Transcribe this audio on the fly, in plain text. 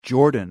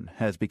Jordan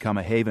has become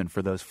a haven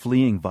for those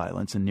fleeing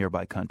violence in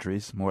nearby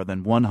countries. More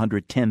than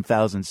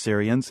 110,000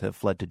 Syrians have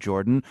fled to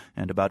Jordan,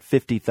 and about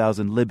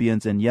 50,000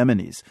 Libyans and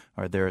Yemenis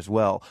are there as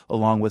well,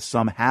 along with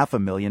some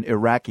 500,000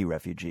 Iraqi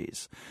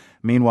refugees.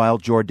 Meanwhile,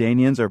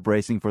 Jordanians are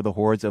bracing for the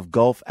hordes of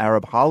Gulf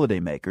Arab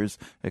holidaymakers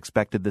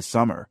expected this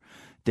summer.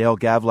 Dale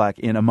Gavlak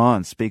in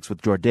Amman speaks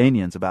with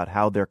Jordanians about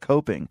how they're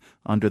coping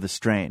under the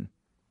strain.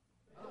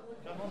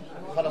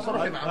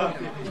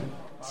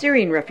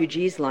 Syrian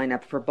refugees line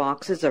up for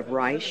boxes of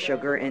rice,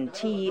 sugar, and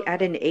tea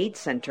at an aid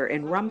center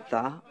in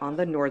Ramtha on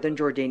the northern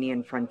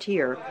Jordanian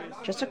frontier,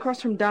 just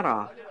across from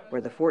Daraa, where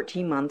the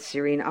 14-month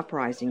Syrian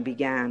uprising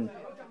began.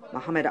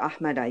 Mohammed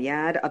Ahmed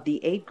Ayad of the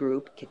aid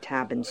group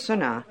Kitab and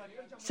Sunnah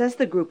says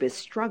the group is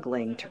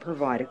struggling to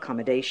provide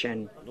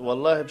accommodation.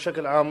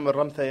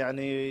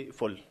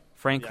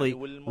 Frankly,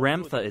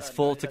 Ramtha is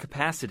full to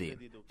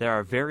capacity. There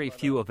are very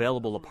few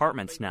available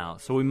apartments now,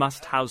 so we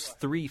must house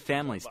 3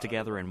 families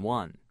together in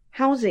one.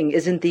 Housing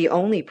isn't the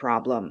only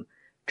problem.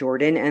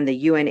 Jordan and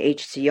the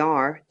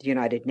UNHCR, the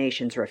United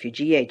Nations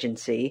Refugee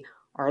Agency,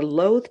 are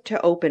loath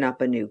to open up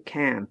a new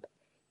camp,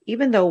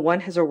 even though one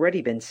has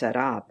already been set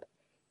up.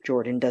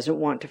 Jordan doesn't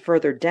want to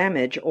further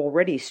damage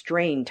already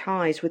strained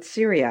ties with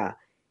Syria,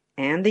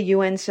 and the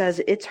UN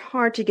says it's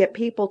hard to get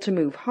people to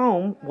move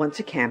home once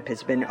a camp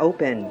has been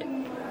opened.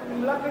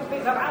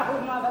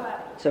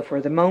 So for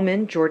the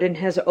moment, Jordan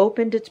has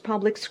opened its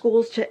public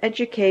schools to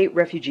educate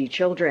refugee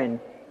children,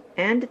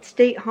 and its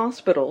state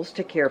hospitals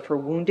to care for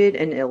wounded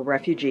and ill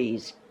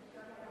refugees.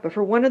 But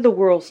for one of the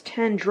world's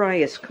 10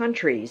 driest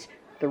countries,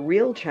 the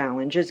real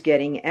challenge is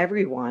getting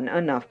everyone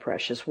enough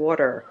precious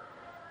water.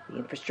 The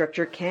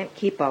infrastructure can't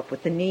keep up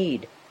with the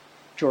need.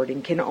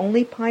 Jordan can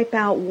only pipe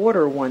out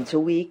water once a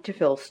week to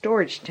fill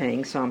storage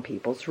tanks on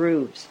people's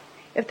roofs.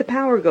 If the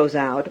power goes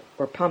out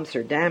or pumps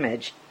are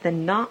damaged,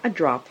 then not a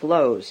drop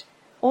flows.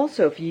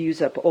 Also, if you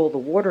use up all the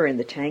water in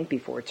the tank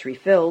before it's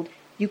refilled,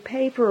 you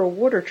pay for a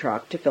water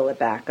truck to fill it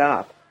back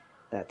up.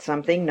 That's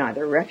something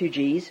neither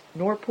refugees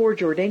nor poor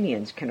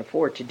Jordanians can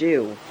afford to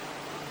do.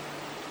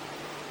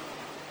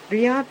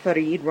 Riyad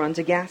Farid runs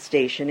a gas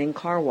station and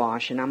car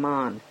wash in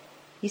Amman.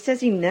 He says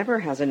he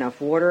never has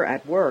enough water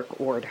at work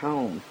or at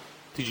home.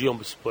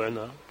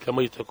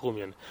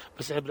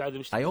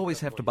 I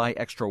always have to buy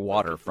extra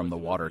water from the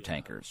water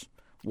tankers.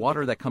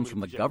 Water that comes from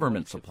the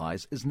government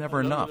supplies is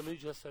never enough.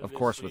 Of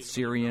course, with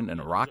Syrian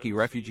and Iraqi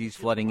refugees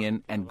flooding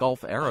in and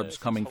Gulf Arabs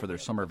coming for their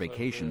summer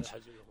vacations,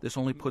 this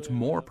only puts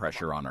more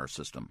pressure on our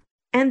system.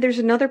 And there's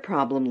another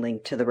problem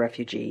linked to the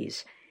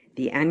refugees,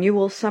 the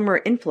annual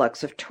summer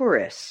influx of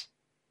tourists.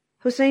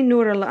 Hussein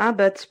Noor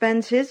al-Abad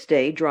spends his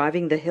day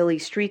driving the hilly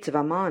streets of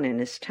Amman in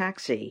his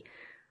taxi.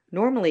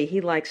 Normally,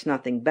 he likes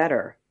nothing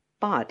better,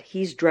 but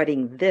he's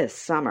dreading this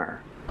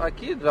summer.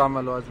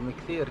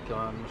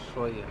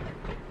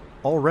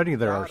 Already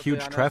there are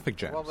huge traffic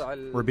jams.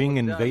 We're being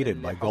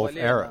invaded by Gulf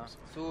Arabs.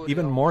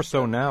 Even more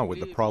so now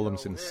with the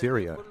problems in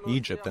Syria,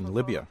 Egypt, and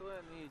Libya.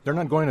 They're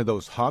not going to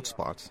those hot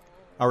spots.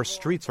 Our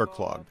streets are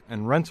clogged,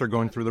 and rents are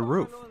going through the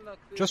roof.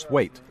 Just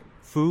wait.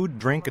 Food,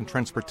 drink, and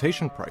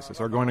transportation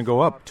prices are going to go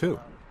up, too.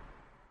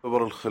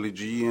 Hotel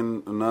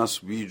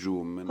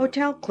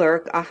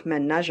clerk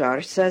Ahmed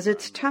Najjar says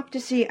it's tough to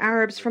see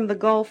Arabs from the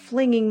Gulf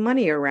flinging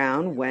money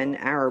around when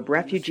Arab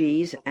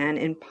refugees and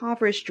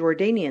impoverished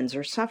Jordanians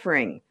are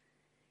suffering.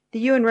 The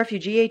UN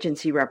Refugee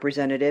Agency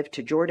representative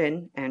to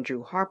Jordan,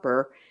 Andrew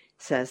Harper,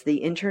 says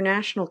the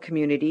international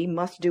community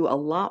must do a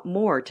lot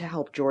more to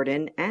help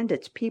Jordan and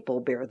its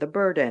people bear the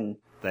burden.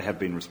 They have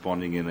been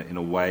responding in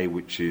a way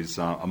which is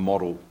a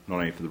model not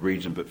only for the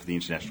region but for the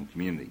international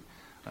community.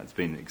 It's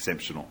been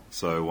exceptional.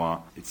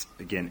 So it's,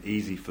 again,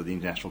 easy for the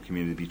international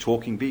community to be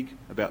talking big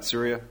about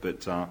Syria,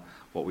 but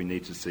what we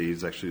need to see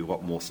is actually a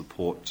lot more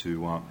support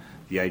to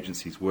the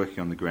agencies working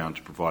on the ground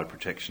to provide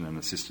protection and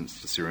assistance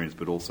to Syrians,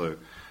 but also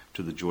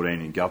to the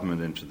Jordanian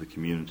government and to the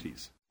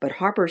communities. But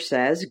Harper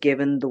says,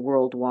 given the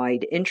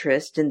worldwide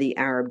interest in the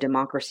Arab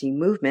democracy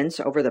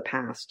movements over the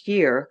past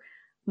year,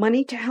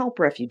 money to help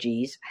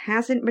refugees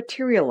hasn't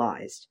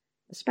materialized,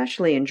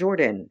 especially in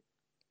Jordan.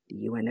 The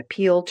UN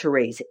appeal to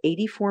raise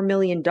 $84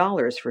 million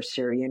for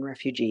Syrian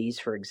refugees,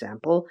 for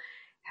example,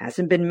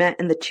 hasn't been met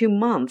in the 2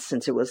 months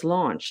since it was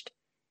launched.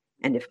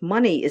 And if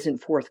money isn't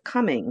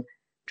forthcoming,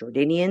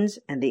 Jordanians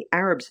and the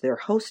Arabs they're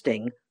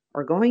hosting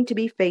are going to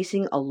be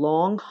facing a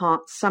long,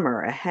 hot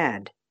summer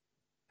ahead.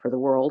 For The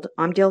World,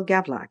 I'm Dale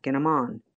Gavlak in Amman.